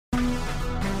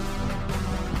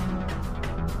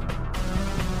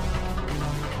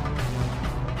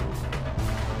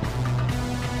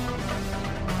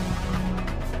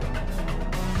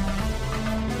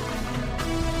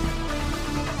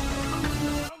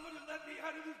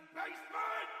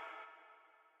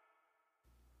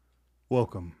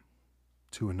Welcome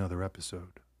to another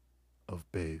episode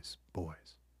of Bays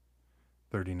Boys.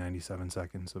 97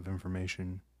 seconds of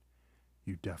information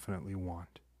you definitely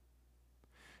want.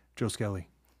 Joe Skelly,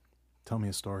 tell me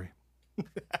a story.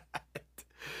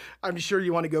 I'm sure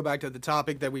you want to go back to the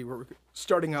topic that we were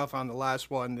starting off on the last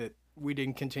one that we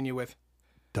didn't continue with.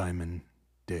 Diamond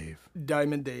Dave.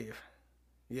 Diamond Dave.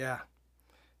 Yeah.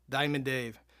 Diamond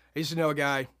Dave. I used to know a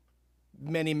guy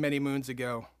many, many moons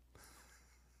ago.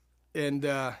 And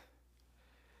you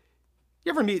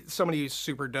ever meet somebody who's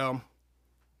super dumb?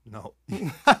 No.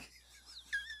 I'm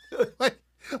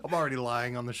already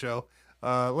lying on the show.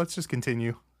 Let's just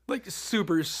continue. Like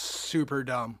super, super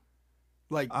dumb.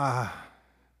 Like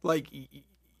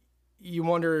you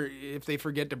wonder if they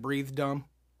forget to breathe dumb.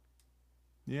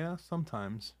 Yeah,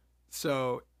 sometimes.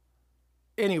 So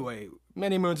anyway,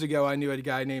 many moons ago, I knew a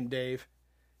guy named Dave.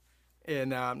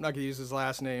 And I'm not going to use his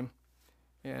last name.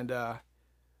 And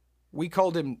we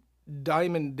called him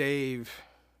Diamond Dave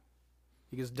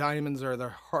because diamonds are the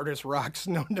hardest rocks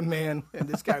known to man. And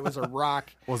this guy was a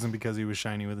rock. Wasn't because he was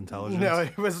shiny with intelligence? No,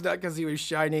 it was not because he was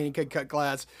shiny and he could cut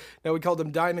glass. No, we called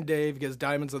him Diamond Dave because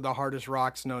diamonds are the hardest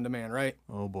rocks known to man, right?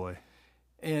 Oh, boy.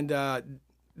 And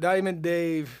Diamond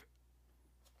Dave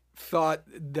thought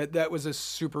that was a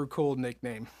super cool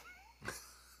nickname.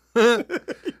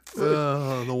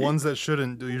 The ones that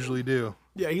shouldn't usually do.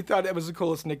 Yeah, he thought that was the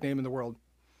coolest nickname in the world.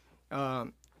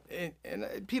 And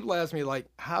people ask me, like,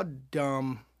 how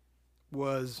dumb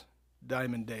was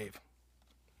Diamond Dave?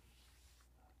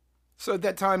 So at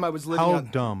that time, I was living How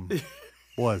dumb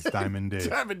was Diamond Dave?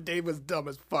 Diamond Dave was dumb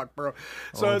as fuck, bro.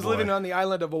 So I was living on the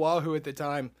island of Oahu at the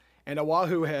time, and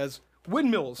Oahu has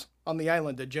windmills on the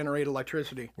island that generate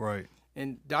electricity. Right.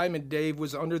 And Diamond Dave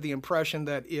was under the impression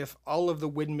that if all of the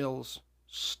windmills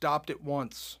stopped at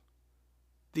once,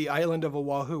 the island of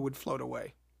Oahu would float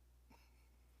away.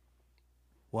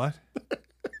 What?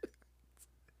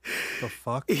 The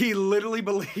fuck? He literally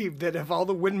believed that if all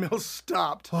the windmills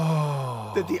stopped,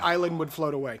 that the island would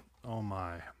float away. Oh,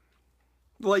 my.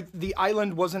 Like, the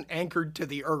island wasn't anchored to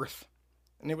the earth,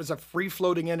 and it was a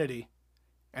free-floating entity,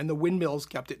 and the windmills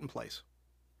kept it in place.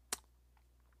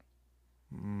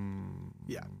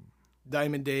 Yeah.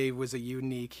 Diamond Dave was a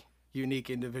unique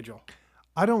individual.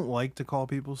 I don't like to call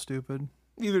people stupid.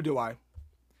 Neither do I.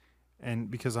 And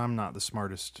because I'm not the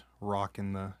smartest rock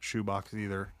in the shoebox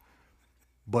either.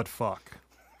 But fuck.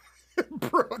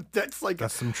 Bro, that's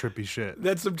some trippy shit.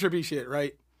 That's some trippy shit,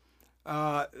 right?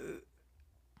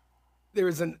 There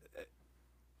was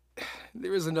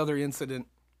another incident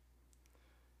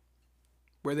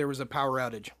where there was a power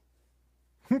outage.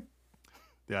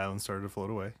 The island started to float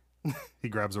away. He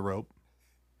grabs a rope.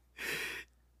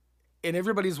 And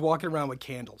everybody's walking around with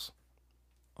candles.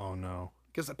 Oh, no.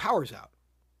 Because the power's out.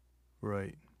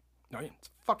 Right. No, it's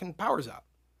fucking power's out.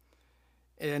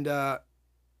 And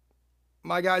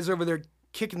my guy's over there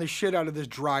kicking the shit out of this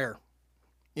dryer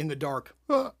in the dark.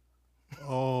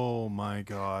 Oh, my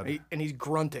God. And he's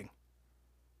grunting.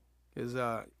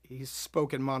 Because he's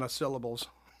spoken monosyllables.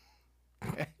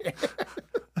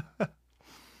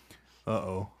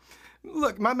 Uh-oh.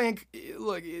 Look, my man,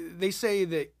 they say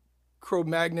that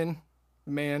Cro-Magnon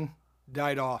man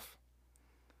died off.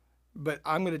 But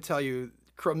I'm going to tell you,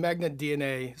 Cro-Magnon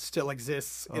DNA still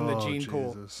exists in the gene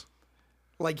pool.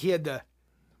 Like, he had the...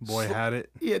 Boy had it.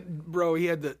 He had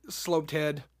the sloped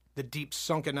head, the deep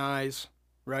sunken eyes,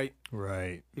 right?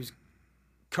 Right. He was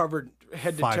covered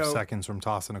head to 5 toe. seconds from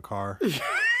tossing a car.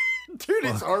 Dude,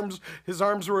 his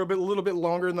arms were a little bit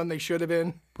longer than they should have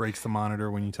been. Breaks the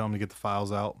monitor when you tell him to get the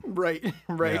files out. Right,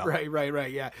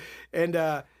 yeah. And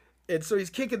so he's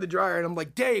kicking the dryer, and I'm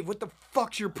like, Dave, what the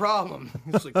fuck's your problem?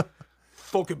 He's like,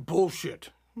 fucking bullshit.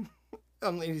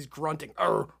 And he's grunting,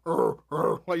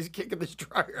 while he's kicking this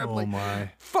dryer. I'm like,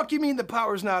 my. Fuck you mean the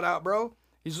power's not out, bro?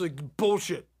 He's like,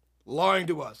 bullshit. Lying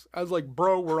to us. I was like,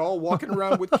 bro, we're all walking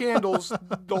around with candles.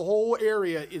 The whole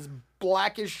area is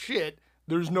black as shit.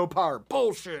 There's no power.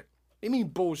 Bullshit. You mean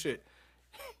bullshit?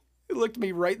 He looked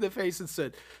me right in the face and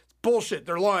said, bullshit,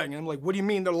 they're lying. And I'm like, what do you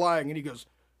mean they're lying? And he goes,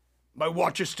 my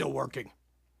watch is still working.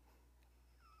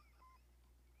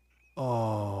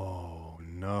 Oh,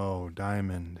 no,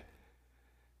 Diamond.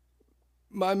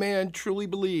 My man truly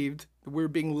believed that we were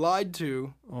being lied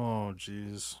to. Oh,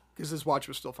 jeez. Because his watch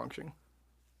was still functioning.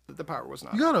 That the power was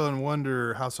not. You gotta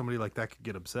wonder how somebody like that could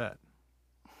get upset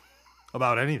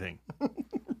about anything.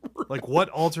 Like, what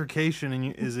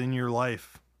altercation is in your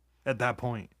life at that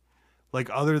point? Like,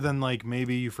 other than, like,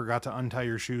 maybe you forgot to untie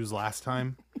your shoes last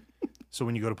time. So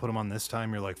when you go to put them on this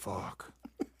time, you're like, fuck,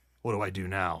 what do I do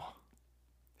now?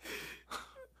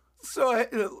 So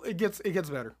it gets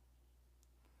better.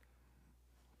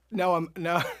 Now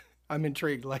I'm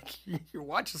intrigued. Like, your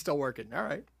watch is still working. All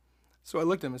right. So I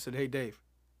looked at him and said, "Hey, Dave."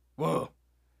 Whoa.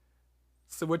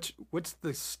 So what's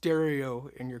the stereo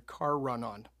in your car run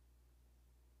on?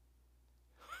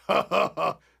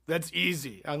 That's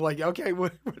easy. I'm like, okay,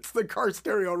 what's the car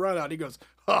stereo run on? He goes,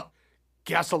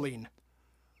 gasoline.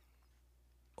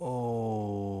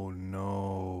 Oh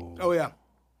no. Oh yeah.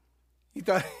 He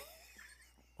thought.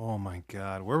 Oh my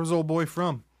God. Where was old boy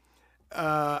from?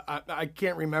 I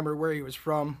can't remember where he was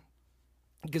from,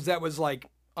 because that was like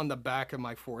on the back of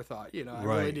my forethought. You know, I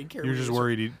really didn't care. You're just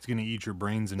worried he's gonna eat your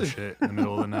brains and shit in the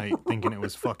middle of the night, thinking it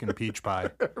was fucking peach pie.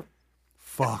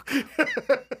 Fuck.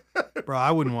 Bro,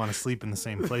 I wouldn't want to sleep in the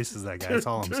same place as that guy. That's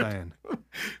all I'm saying.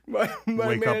 My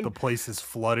Wake man, up, the place is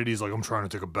flooded. He's like, I'm trying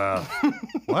to take a bath.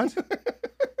 What?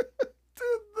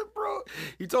 Bro,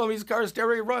 he told me his car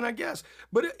stereo run, I guess.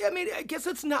 But I mean, I guess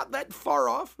it's not that far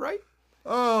off, right?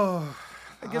 Oh,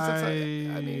 I guess it's.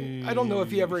 I mean, I don't know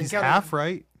if he ever he's encountered. half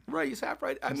right. Right, he's half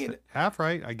right. I mean, Half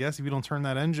right. I guess if you don't turn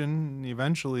that engine,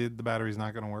 eventually the battery's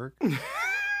not going to work.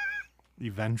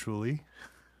 Eventually.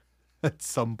 At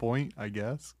some point, I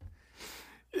guess.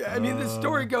 yeah. I mean, the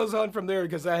story goes on from there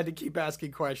because I had to keep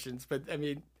asking questions. But I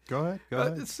mean, Go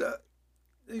ahead.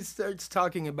 He starts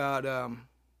talking about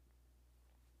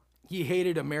he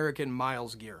hated American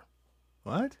miles gear.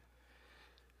 What?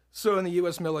 So in the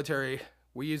U.S. military,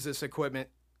 we use this equipment.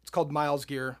 It's called miles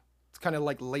gear. It's kind of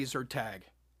like laser tag.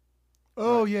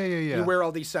 Oh, yeah. You wear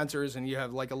all these sensors, and you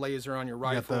have like a laser on your You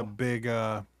rifle. got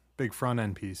the big front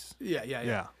end piece.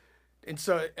 Yeah. And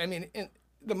so, I mean,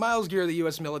 the miles gear of the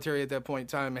U.S. military at that point in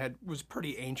time was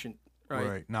pretty ancient, right?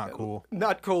 Right. Not cool.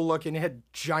 Not cool looking. It had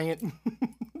giant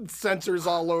sensors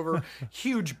all over,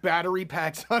 huge battery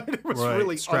packs on it. It was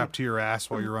really strapped to your ass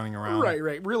while you're running around.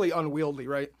 Right. Really unwieldy,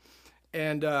 right?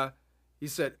 And he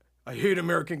said, "I hate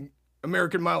American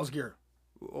miles gear."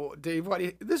 Oh, Dave, why do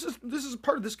you? This is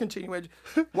part of this continuation.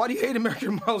 Why do you hate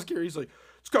American miles gear? He's like,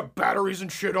 "It's got batteries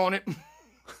and shit on it."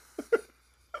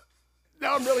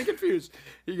 Now I'm really confused.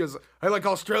 He goes, "I like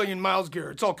Australian miles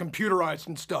gear. It's all computerized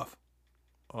and stuff."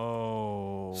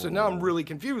 Oh. So now I'm really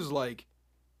confused. Like,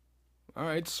 all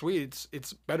right, sweet.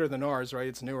 It's better than ours, right?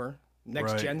 It's newer,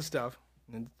 next gen stuff,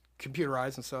 and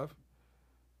computerized and stuff.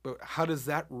 But how does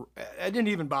that? I didn't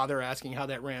even bother asking how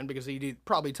that ran, because he'd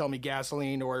probably tell me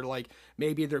gasoline, or like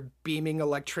maybe they're beaming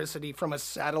electricity from a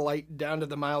satellite down to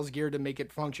the miles gear to make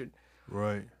it function.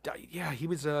 Right. Yeah, he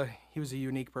was a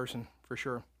unique person for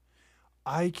sure.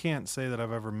 I can't say that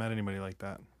I've ever met anybody like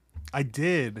that. I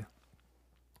had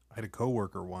a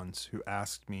coworker once who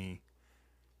asked me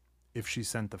if she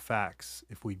sent the fax,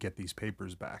 if we get these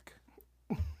papers back.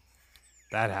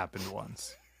 That happened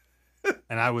once.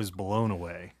 And I was blown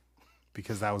away,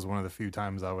 because that was one of the few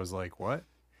times I was like, what?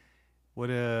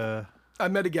 I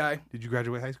met a guy. Did you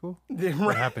graduate high school? Right.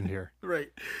 What happened here?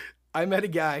 Right. I met a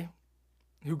guy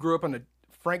who grew up on a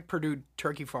Frank Perdue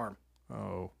turkey farm.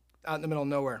 Oh. Out in the middle of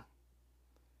nowhere.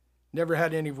 Never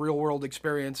had any real world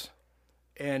experience.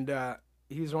 And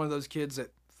he's one of those kids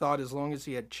that thought as long as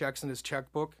he had checks in his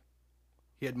checkbook,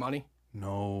 he had money.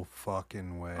 No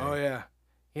fucking way. Oh, yeah.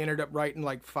 He ended up writing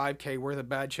like $5,000 worth of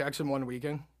bad checks in one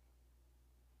weekend.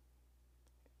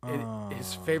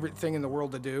 His favorite thing in the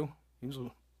world to do, he was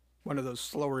one of those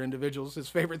slower individuals, his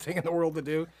favorite thing in the world to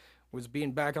do was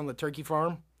being back on the turkey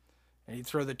farm. And he'd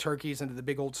throw the turkeys into the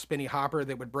big old spinny hopper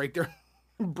that would break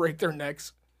their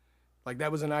necks. Like,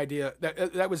 that was an idea.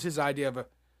 That was his idea of a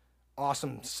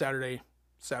awesome Saturday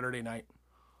night.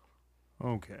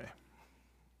 Okay.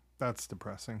 That's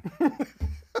depressing.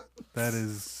 That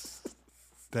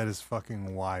is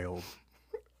fucking wild.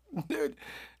 Dude,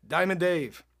 Diamond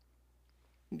Dave.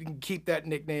 You can keep that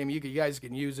nickname. You guys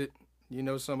can use it. You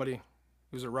know somebody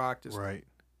who's a rock, just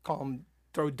call them,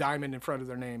 throw Diamond in front of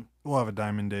their name. We'll have a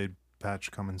Diamond Day patch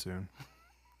coming soon.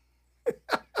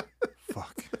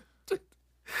 Fuck.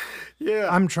 Yeah.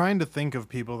 I'm trying to think of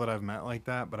people that I've met like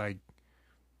that, but I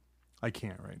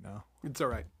can't right now. It's all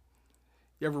right.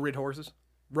 You ever rid horses?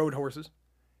 Rode horses?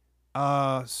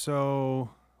 So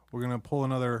we're going to pull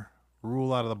another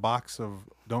rule out of the box of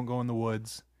don't go in the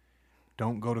woods.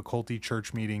 Don't go to culty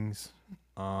church meetings.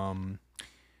 Don't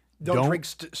drink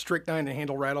strychnine and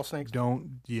handle rattlesnakes?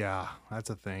 Yeah,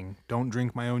 that's a thing. Don't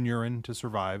drink my own urine to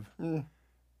survive.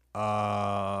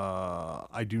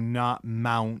 I do not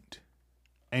mount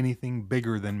anything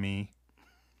bigger than me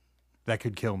that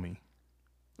could kill me.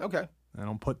 Okay. I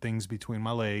don't put things between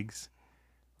my legs,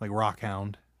 like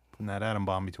Rockhound, putting that atom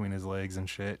bomb between his legs and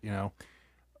shit, you know.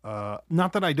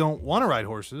 Not that I don't want to ride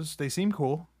horses. They seem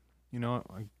cool. You know,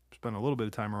 I spent a little bit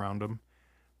of time around them.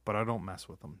 but I don't mess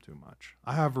with them too much.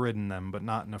 I have ridden them, but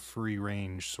not in a free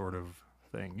range sort of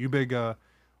thing. You big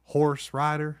horse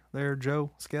rider there,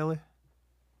 Joe Skelly?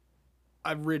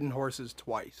 I've ridden horses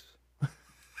twice.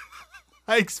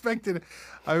 I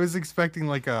was expecting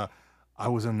like I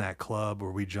was in that club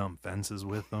where we jump fences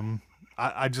with them.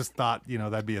 I just thought,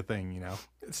 that'd be a thing,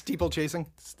 Steeplechasing.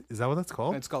 Is that what that's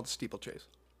called? It's called steeplechase.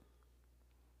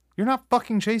 You're not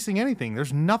fucking chasing anything.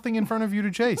 There's nothing in front of you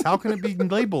to chase. How can it be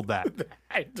labeled that?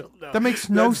 I don't know. That makes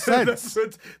no sense.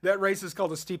 That race is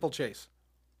called a steeplechase.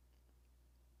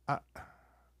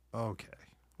 Okay.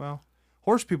 Well,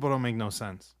 horse people don't make no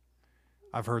sense.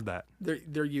 I've heard that.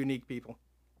 They're unique people.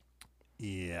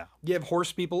 Yeah. You have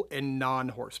horse people and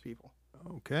non-horse people.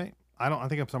 Okay. I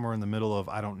think I'm somewhere in the middle of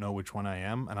I don't know which one I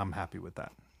am, and I'm happy with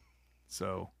that.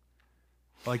 So,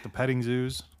 I like the petting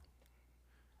zoos.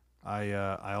 I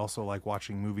also like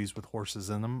watching movies with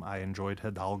horses in them. I enjoyed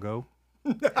Hidalgo.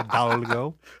 How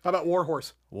about War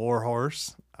Horse? War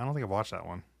Horse. I don't think I've watched that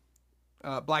one.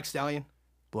 Black Stallion.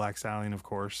 Black Stallion, of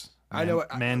course. I know.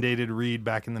 Mandated read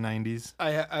back in the 90s.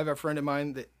 I have a friend of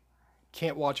mine that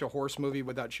can't watch a horse movie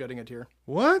without shedding a tear.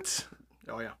 What?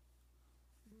 Oh, yeah.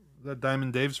 That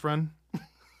Diamond Dave's friend?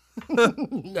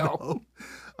 No.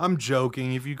 I'm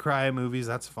joking. If you cry at movies,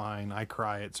 that's fine. I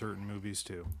cry at certain movies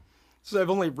too. So I've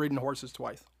only ridden horses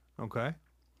twice. Okay.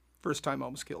 First time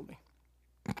almost killed me.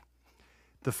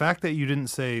 The fact that you didn't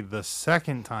say the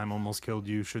second time almost killed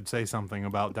you should say something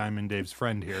about Diamond Dave's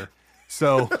friend here.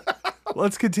 So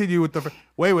let's continue with the...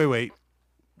 Wait.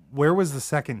 Where was the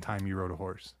second time you rode a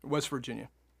horse? West Virginia.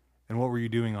 And what were you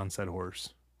doing on said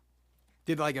horse?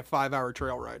 Did like a 5-hour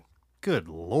trail ride. Good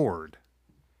Lord.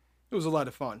 It was a lot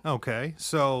of fun. Okay,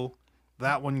 so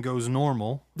that one goes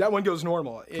normal. That one goes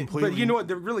normal. Completely. But you know what?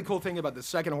 The really cool thing about the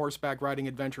second horseback riding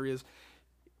adventure is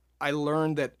I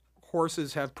learned that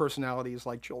horses have personalities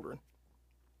like children.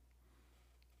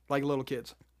 Like little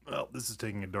kids. Well, this is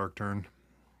taking a dark turn.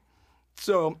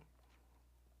 So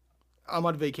I'm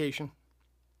on vacation.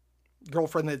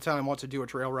 Girlfriend at the time wants to do a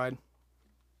trail ride.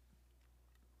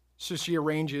 So she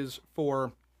arranges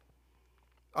for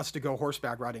us to go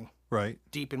horseback riding. Right.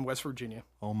 Deep in West Virginia.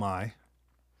 Oh, my.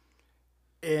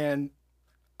 And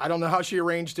I don't know how she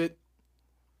arranged it,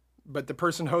 but the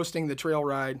person hosting the trail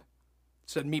ride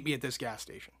said, meet me at this gas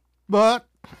station. But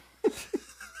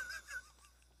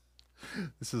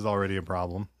this is already a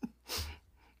problem.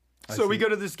 So we go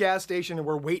to this gas station and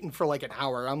we're waiting for like an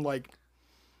hour. I'm like,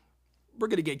 we're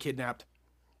going to get kidnapped.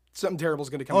 Something terrible is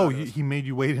going to come out of this. He made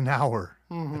you wait an hour.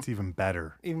 Mm-hmm. That's even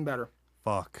better. Even better.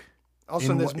 Fuck.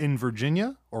 Also in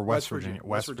Virginia or West Virginia? Virginia?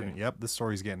 West Virginia. Yep, this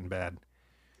story's getting bad.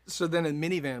 So then a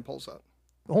minivan pulls up.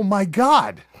 Oh my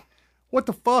God. What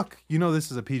the fuck? You know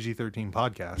this is a PG-13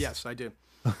 podcast. Yes, I do.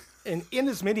 And in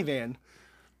this minivan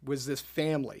was this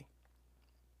family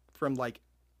from like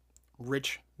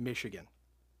rich Michigan.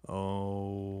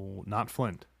 Oh, not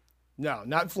Flint. No,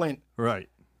 not Flint. Right.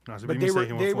 But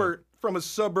they were from a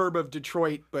suburb of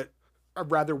Detroit, but a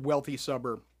rather wealthy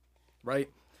suburb, right?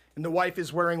 And the wife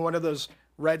is wearing one of those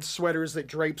red sweaters that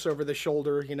drapes over the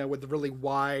shoulder, with the really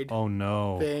wide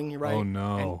thing, right? Oh,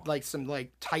 no. And like some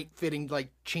like tight-fitting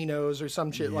like chinos or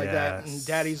some shit like that. And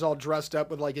daddy's all dressed up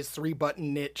with like his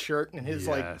 3-button knit shirt and his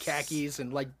like khakis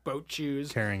and like boat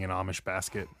shoes. Carrying an Amish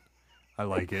basket. I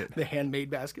like it. The handmade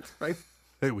baskets, right?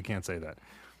 Hey, we can't say that.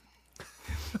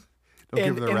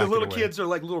 And the little kids are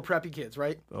like little preppy kids,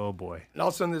 right? Oh, boy. And all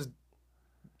of a sudden this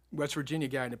West Virginia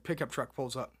guy in a pickup truck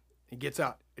pulls up. He gets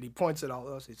out and he points at all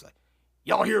of us. He's like,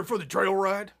 y'all here for the trail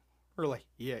ride? We're like,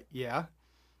 yeah.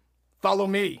 Follow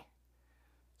me.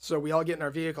 So we all get in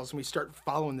our vehicles and we start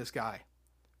following this guy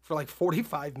for like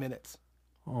 45 minutes.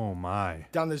 Oh, my.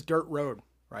 Down this dirt road,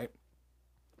 right?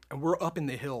 And we're up in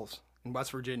the hills in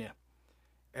West Virginia.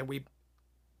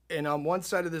 And on one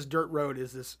side of this dirt road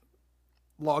is this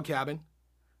log cabin.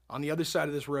 On the other side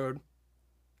of this road,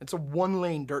 it's a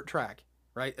 1-lane dirt track,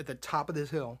 right? At the top of this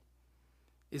hill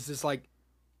is this like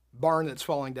barn that's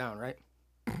falling down, right?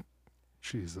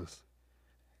 Jesus.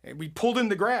 And we pulled in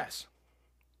the grass.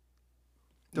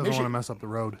 Doesn't want to mess up the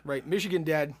road. Right. Michigan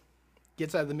dad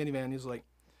gets out of the minivan. He's like,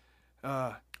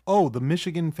 oh, the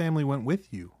Michigan family went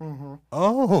with you. Mm-hmm.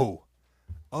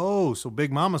 Oh, so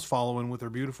Big Mama's following with her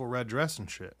beautiful red dress and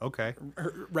shit. Okay.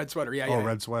 Her red sweater. Yeah.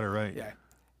 Red sweater. Right. Yeah.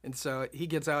 And so he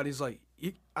gets out. He's like,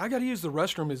 I got to use the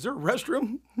restroom. Is there a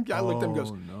restroom? The guy looked at him and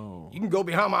goes, no. You can go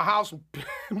behind my house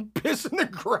and piss in the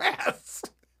grass.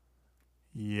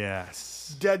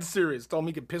 Yes. Dead serious. Told me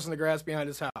he could piss in the grass behind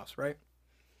his house, right?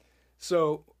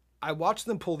 So I watched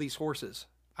them pull these horses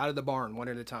out of the barn one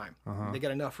at a time. They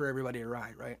got enough for everybody to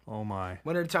ride, right? Oh my.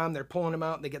 One at a time, they're pulling them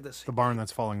out. And they get this. The barn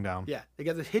that's falling down. Yeah, they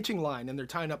got this hitching line, and they're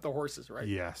tying up the horses, right?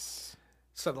 Yes.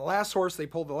 So the last horse, they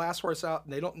pull the last horse out,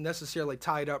 and they don't necessarily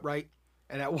tie it up right.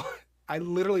 And I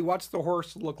literally watched the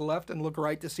horse look left and look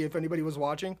right to see if anybody was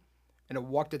watching, and it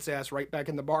walked its ass right back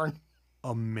in the barn.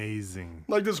 Amazing.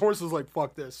 Like, this horse is like,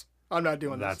 fuck this. I'm not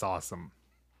doing this. That's awesome.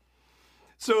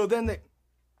 So then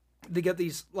they get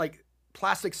these, like,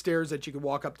 plastic stairs that you could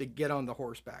walk up to get on the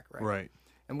horseback, right? Right.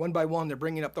 And one by one, they're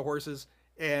bringing up the horses,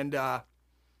 and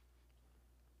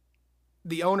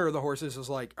the owner of the horses is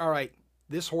like, all right,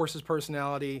 this horse's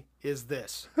personality is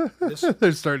this.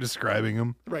 They start describing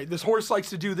him. Right. This horse likes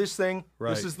to do this thing.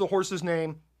 Right. This is the horse's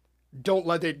name. Don't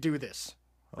let it do this.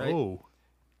 Right? Oh.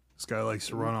 This guy likes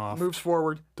to run off. Moves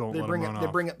forward. Don't they let bring him up,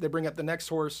 run off. They bring up the next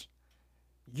horse.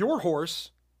 Your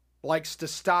horse likes to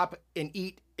stop and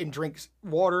eat and drink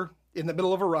water in the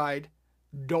middle of a ride.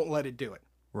 Don't let it do it.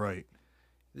 Right.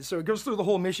 So it goes through the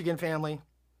whole Michigan family,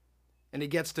 and it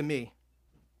gets to me.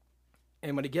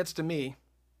 And when it gets to me,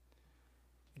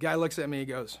 the guy looks at me and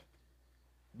goes,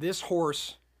 this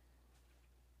horse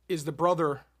is the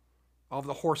brother of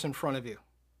the horse in front of you.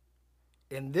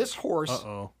 And this horse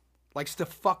likes to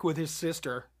fuck with his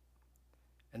sister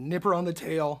and nip her on the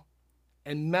tail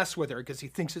and mess with her because he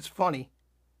thinks it's funny.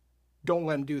 Don't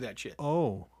let him do that shit.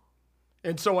 Oh.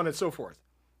 And so on and so forth.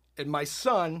 And my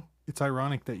son... It's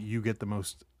ironic that you get the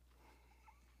most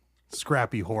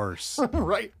scrappy horse.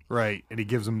 Right. Right. And he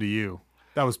gives them to you.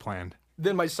 That was planned.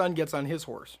 Then my son gets on his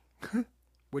horse,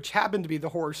 which happened to be the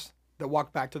horse that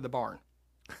walked back to the barn.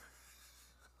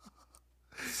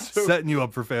 Setting you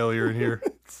up for failure in here.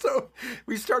 So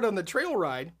we start on the trail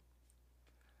ride,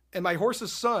 and my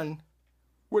horse's son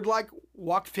would like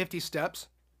walk 50 steps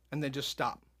and then just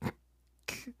stop.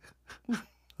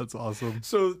 That's awesome.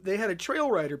 So they had a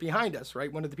trail rider behind us,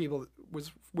 right? One of the people that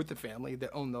was with the family that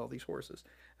owned all these horses.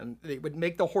 And they would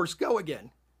make the horse go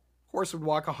again. Horse would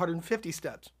walk 150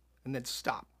 steps and then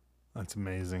stop. That's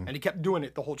amazing. And he kept doing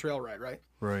it the whole trail ride, right?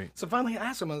 Right. So finally I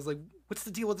asked him, I was like, what's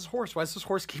the deal with this horse? Why does this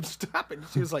horse keep stopping?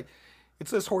 She was like,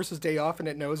 it's this horse's day off and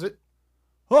it knows it.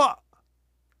 Ah!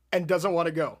 And doesn't want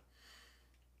to go.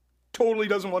 Totally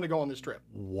doesn't want to go on this trip.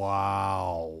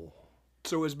 Wow.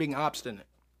 So it was being obstinate.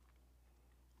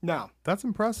 Now, that's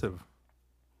impressive.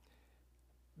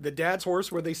 The dad's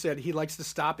horse, where they said he likes to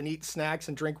stop and eat snacks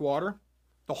and drink water,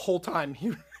 the whole time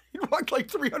he'd walk like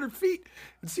 300 feet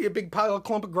and see a big pile of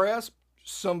clump of grass.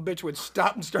 Some bitch would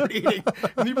stop and start eating.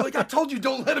 And he'd be like, I told you,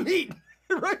 don't let him eat.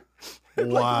 Right? Wow.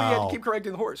 Like we had to keep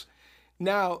correcting the horse.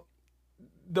 Now,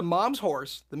 the mom's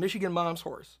horse, the Michigan mom's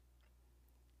horse,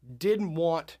 didn't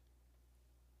want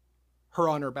her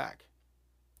on her back.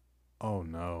 Oh,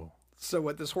 no. So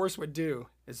what this horse would do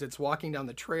is it's walking down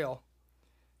the trail.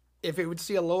 If it would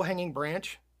see a low-hanging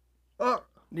branch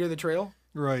near the trail,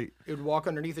 right, it would walk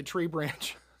underneath a tree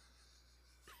branch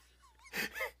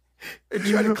and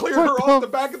try to clear her off the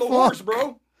back of the horse,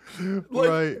 bro. Like,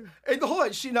 right. And the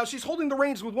whole she's holding the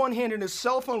reins with one hand and his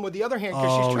cell phone with the other hand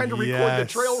because she's trying to record the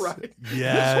trail ride.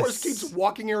 Yes. This horse keeps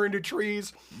walking her into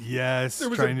trees. Yes.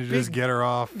 Trying to just get her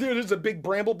off. There's a big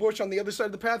bramble bush on the other side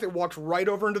of the path. It walks right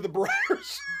over into the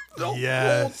briars. The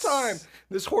whole time.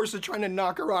 This horse is trying to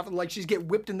knock her off, and like she's getting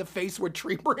whipped in the face with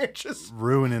tree branches.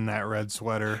 Ruining that red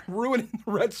sweater. Ruining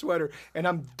the red sweater. And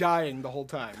I'm dying the whole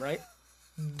time, right?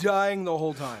 Dying the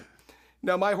whole time.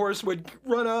 Now, my horse would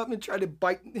run up and try to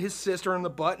bite his sister in the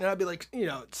butt, and I'd be like,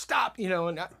 stop,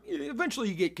 and eventually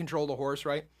you get control of the horse,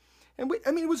 right? And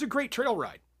it was a great trail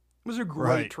ride. It was a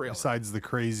great trail besides ride.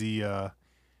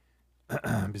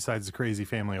 Besides the crazy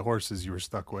family of horses you were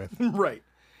stuck with. Right.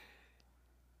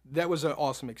 That was an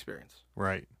awesome experience.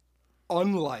 Right.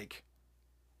 Unlike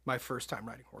my first time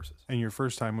riding horses. And your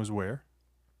first time was where?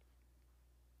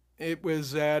 It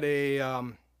was at a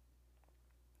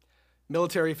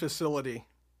military facility.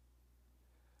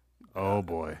 Oh,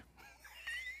 boy.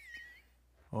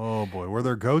 Oh, boy. Were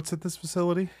there goats at this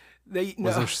facility?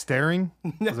 Was there staring?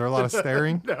 Was there a lot of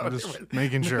staring? No, I'm just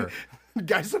making sure.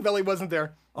 Guy Savelli wasn't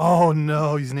there. Oh,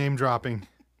 no. He's name dropping.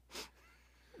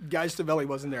 Guy Savelli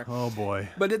wasn't there. Oh, boy.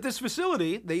 But at this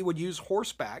facility, they would use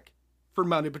horseback for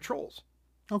mounted patrols.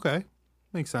 Okay.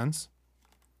 Makes sense.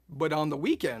 But on the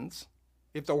weekends,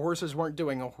 if the horses weren't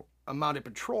doing a mounted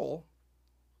patrol,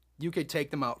 you could take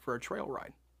them out for a trail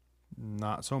ride.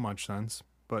 Not so much sense,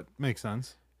 but makes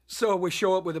sense. So we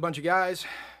show up with a bunch of guys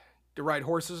to ride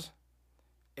horses,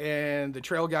 and the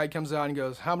trail guide comes out and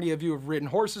goes, how many of you have ridden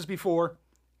horses before?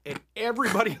 And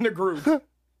everybody in the group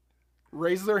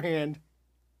raised their hand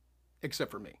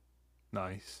except for me.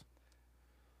 Nice.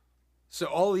 So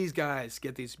all these guys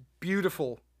get these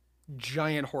beautiful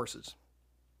giant horses.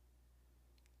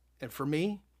 And for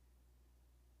me,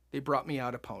 they brought me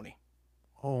out a pony.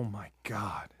 Oh my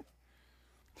God.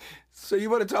 So you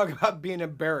want to talk about being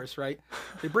embarrassed, right?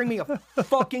 They bring me a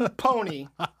fucking pony.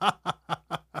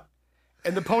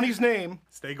 And the pony's name...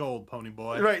 Stay gold, pony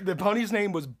boy. Right, the pony's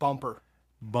name was Bumper.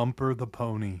 Bumper the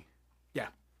pony. Yeah,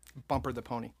 Bumper the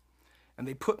pony. And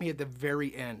they put me at the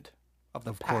very end of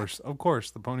the pack. Of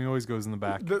course. The pony always goes in the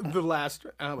back. The last...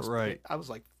 I was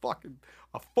like,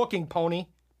 a fucking pony?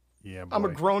 Yeah, boy. I'm a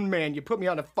grown man. You put me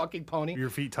on a fucking pony? Your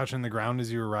feet touching the ground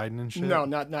as you were riding and shit? No,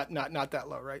 not that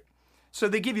low, right? So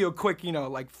they give you a quick,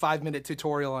 5-minute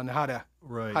tutorial on how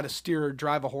to steer or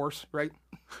drive a horse, right?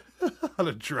 How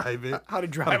to drive it. How to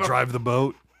drive the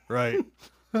boat. Right.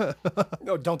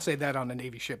 No, don't say that on a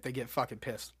Navy ship. They get fucking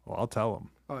pissed. Well, I'll tell them.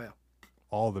 Oh, yeah.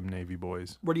 All them Navy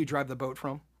boys. Where do you drive the boat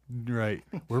from? Right.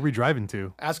 Where are we driving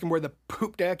to? Ask them where the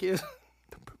poop deck is.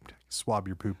 The poop deck. Swab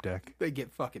your poop deck. They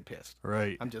get fucking pissed.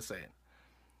 Right. I'm just saying.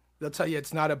 They'll tell you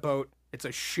it's not a boat. It's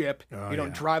a ship. Oh, you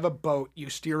don't drive a boat. You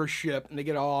steer a ship. And they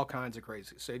get all kinds of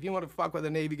crazy. So if you want to fuck with a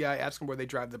Navy guy, ask them where they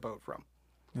drive the boat from.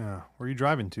 Yeah. Where are you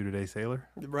driving to today, sailor?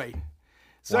 Right.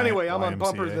 So anyway, I'm on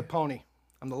Bumper YMCA. the pony.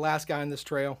 I'm the last guy on this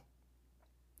trail.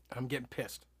 I'm getting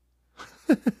pissed.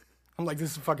 I'm like,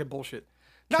 this is fucking bullshit.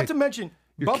 Not to mention,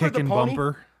 You're Bumper the kicking pony.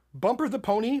 Bumper. The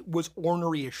pony was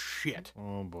ornery as shit.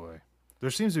 Oh, boy. There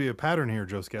seems to be a pattern here,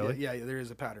 Joe Skelly. Yeah, there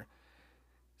is a pattern.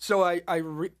 So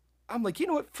I'm like, you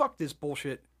know what? Fuck this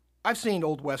bullshit. I've seen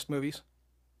Old West movies.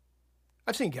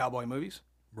 I've seen cowboy movies.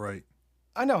 Right.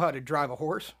 I know how to drive a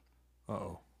horse.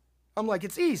 Uh-oh. I'm like,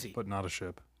 it's easy. But not a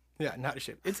ship. Yeah, not a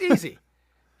ship. It's easy.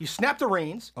 You snap the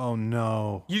reins. Oh,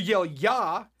 no. You yell,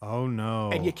 "Yah!" Oh, no.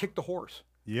 And you kick the horse.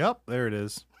 Yep, there it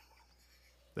is.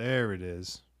 There it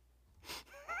is.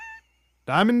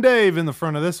 Diamond Dave in the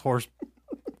front of this horse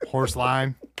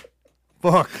line.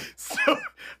 Fuck. So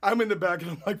I'm in the back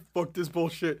and I'm like, fuck this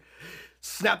bullshit.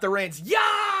 Snap the reins.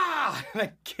 Yeah! And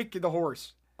I kick the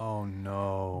horse. Oh,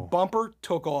 no. Bumper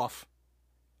took off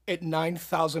at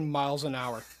 9,000 miles an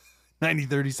hour.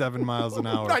 37 miles an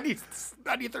hour.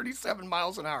 37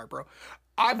 miles an hour, bro.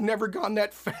 I've never gone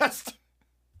that fast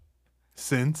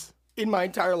Since? in my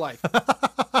entire life.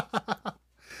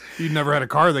 You've never had a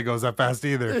car that goes that fast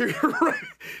either. Right.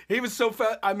 He was so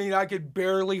fast. I mean, I could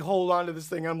barely hold on to this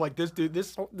thing. I'm like, this dude,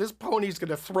 this pony's going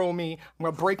to throw me. I'm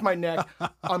going to break my neck.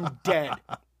 I'm dead.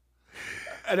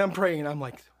 And I'm praying, and I'm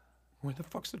like, where the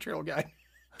fuck's the trail guy?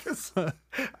 Because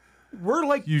we're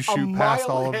like You shoot past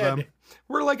all of them?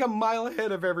 We're like a mile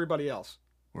ahead of everybody else.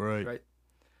 Right.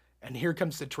 And here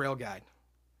comes the trail guide.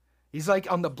 He's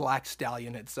like on the black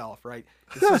stallion itself, right?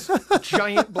 It's this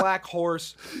giant black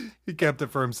horse. He kept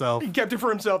it for himself. He kept it for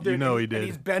himself, dude. You know he did. And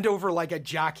he's bent over like a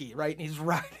jockey, right? And he's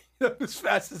riding as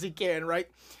fast as he can, right?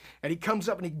 And he comes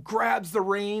up and he grabs the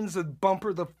reins of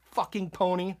Bumper the fucking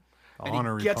pony. And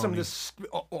Ornery he gets pony. him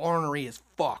to ornery as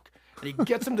fuck. And he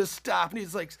gets him to stop, and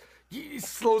he's like, he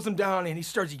slows him down, and he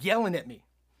starts yelling at me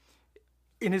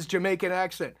in his Jamaican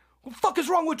accent. What the fuck is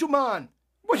wrong with you, man?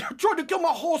 What, you're trying to kill my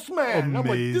horse, man? And I'm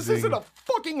like, this isn't a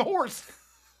fucking horse.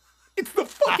 It's the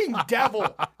fucking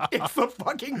devil. It's the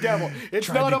fucking devil. It's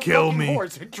Tried not to a kill fucking me.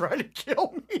 horse. It tried to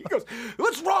kill me. He goes,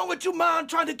 what's wrong with you, man?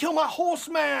 Trying to kill my horse,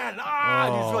 man.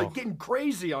 And he's like getting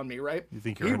crazy on me, right? You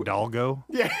think you're a Hidalgo?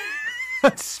 Yeah.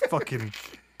 That's fucking...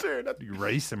 Dude, You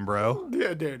racing, bro.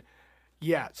 yeah, dude.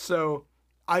 Yeah, so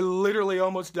I literally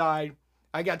almost died.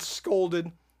 I got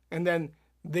scolded, and then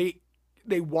they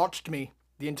watched me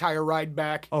the entire ride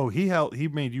back. Oh, he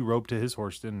made you rope to his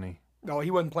horse, didn't he? No,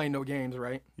 he wasn't playing no games,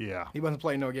 right? Yeah. He wasn't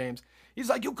playing no games. He's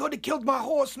like, you could have killed my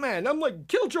horse, man. I'm like,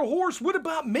 killed your horse? What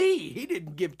about me? He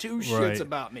didn't give two shits Right.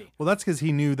 about me. Well, that's because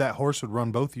he knew that horse would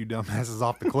run both you dumbasses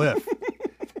off the cliff.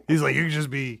 He's like, you could just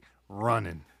be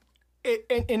running.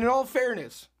 And in all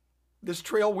fairness, this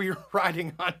trail we were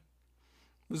riding on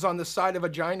was on the side of a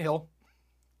giant hill.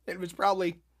 It was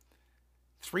probably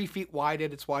 3 feet wide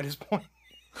at its widest point.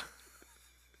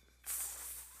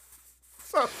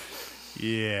 So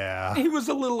Yeah. he was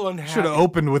a little unhappy. Should have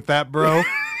opened with that, bro.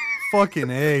 Fucking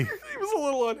A. He was a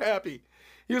little unhappy.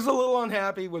 He was a little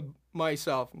unhappy with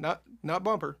myself, not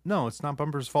Bumper. No, it's not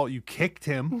Bumper's fault. You kicked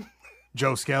him,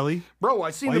 Joe Skelly. Bro,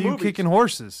 I seen Why the are you movie. kicking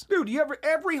horses? Dude,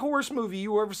 every horse movie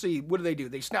you ever see, what do?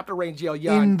 They snap the reins, yell,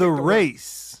 yeah. In and the kick horse.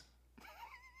 race.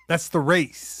 That's the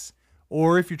race.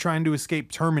 Or if you're trying to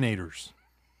escape Terminators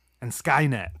and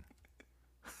Skynet.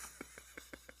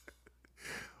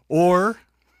 Or,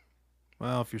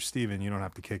 well, if you're Steven, you don't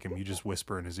have to kick him. You just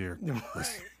whisper in his ear,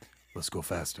 let's go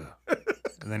faster.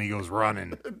 And then he goes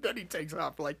running, Then he takes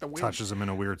off like the wind. touches him in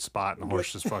a weird spot, and the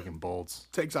horse just fucking bolts.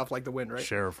 Takes off like the wind, right?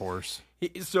 Sheriff horse.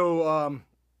 So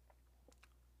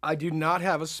I do not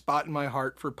have a spot in my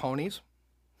heart for ponies.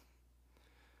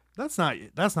 That's not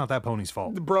that pony's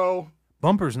fault. Bro,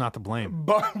 Bumper's not to blame.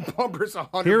 Bumper's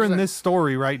 100%. Here in this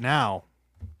story right now,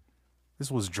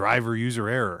 this was driver user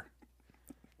error.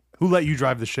 Who let you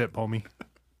drive the ship, homie?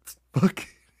 Look.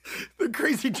 The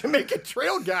crazy Jamaican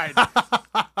trail guide.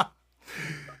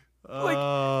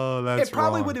 Oh, that's It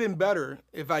probably wrong. would have been better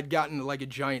if I'd gotten like a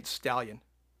giant stallion.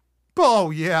 Oh,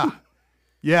 yeah.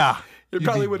 Yeah. It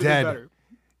probably would have been better.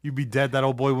 You'd be dead. That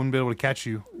old boy wouldn't be able to catch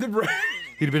you.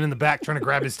 He'd have been in the back trying to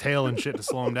grab his tail and shit to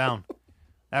slow him down.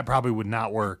 That probably would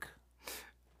not work.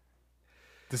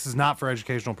 This is not for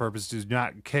educational purposes. Do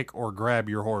not kick or grab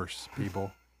your horse,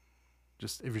 people.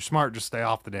 Just if you're smart, just stay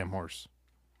off the damn horse.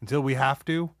 Until we have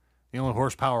to, the only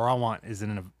horsepower I want is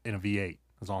in a V8.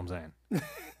 That's all I'm saying.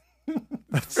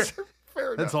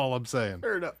 Fair enough. That's all I'm saying.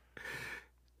 Fair enough.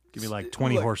 Give me like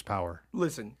 20 horsepower.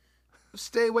 Listen,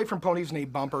 stay away from ponies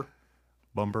named Bumper.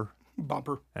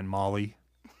 Bumper and Molly.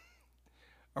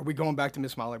 Are we going back to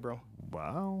Miss Molly, bro?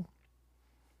 Wow.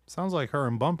 Sounds like her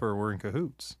and Bumper were in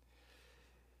cahoots.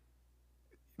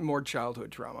 More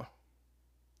childhood trauma.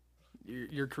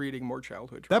 You're creating more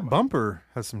childhood trauma. That Bumper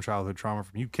has some childhood trauma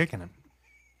from you kicking him.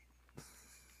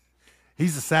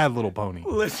 He's a sad little pony.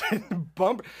 Listen,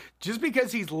 Bumper, just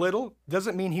because he's little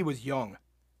doesn't mean he was young.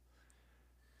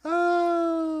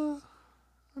 I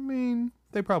mean,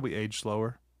 they probably age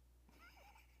slower.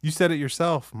 You said it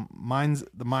yourself.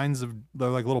 The minds of they're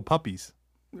like little puppies.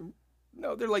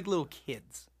 No, they're like little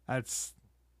kids. That's.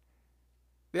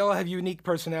 They all have unique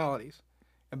personalities.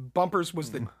 And Bumpers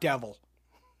was the devil.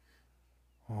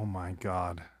 Oh my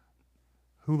God.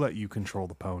 Who let you control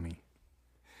the pony?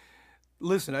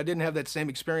 Listen, I didn't have that same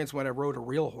experience when I rode a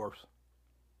real horse.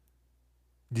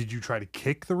 Did you try to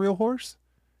kick the real horse?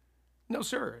 No,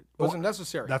 sir. It wasn't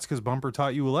necessary. That's because Bumper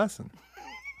taught you a lesson.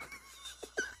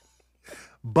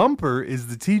 Bumper is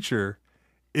the teacher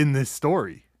in this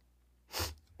story.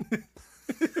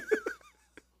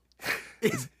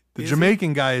 The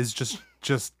Jamaican guy is just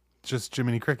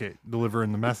Jiminy Cricket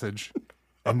delivering the message,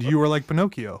 and you were like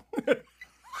Pinocchio.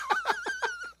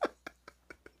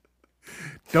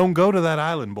 Don't go to that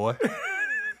island, boy.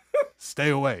 Stay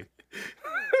away.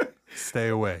 Stay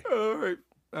away. All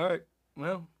right.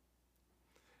 Well,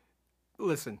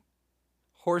 listen.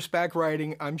 Horseback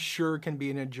riding, I'm sure, can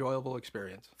be an enjoyable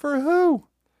experience. For who?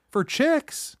 For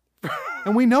chicks.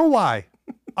 And we know why.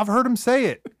 I've heard them say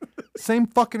it. Same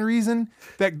fucking reason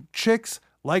that chicks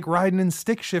like riding in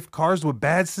stick shift cars with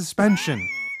bad suspension.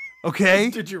 Okay?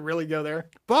 Did you really go there?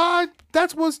 But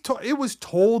it was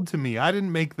told to me. I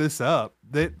didn't make this up.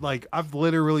 That like I've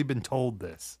literally been told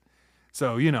this.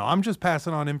 So, I'm just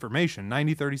passing on information.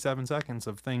 37 seconds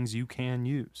of things you can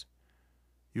use.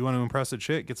 You want to impress a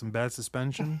chick, get some bad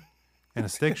suspension and a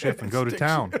stick shift and go to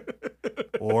town.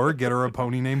 Or get her a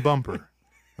pony named Bumper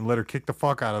and let her kick the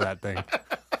fuck out of that thing.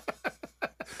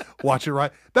 Watch it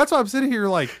right. That's why I'm sitting here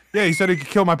like, yeah, he said he could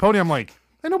kill my pony. I'm like,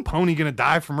 ain't no pony gonna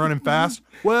die from running fast.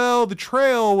 Well, the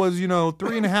trail was,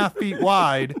 3.5 feet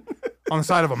wide on the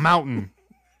side of a mountain.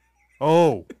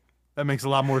 Oh, that makes a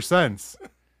lot more sense.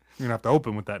 You're gonna have to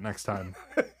open with that next time.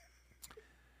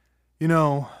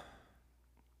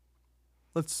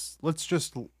 Let's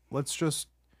just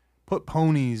put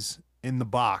ponies in the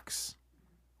box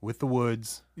with the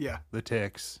Woods, Yeah. the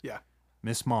Ticks, Yeah.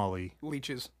 Miss Molly,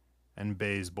 Leeches. and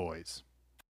Bay's boys.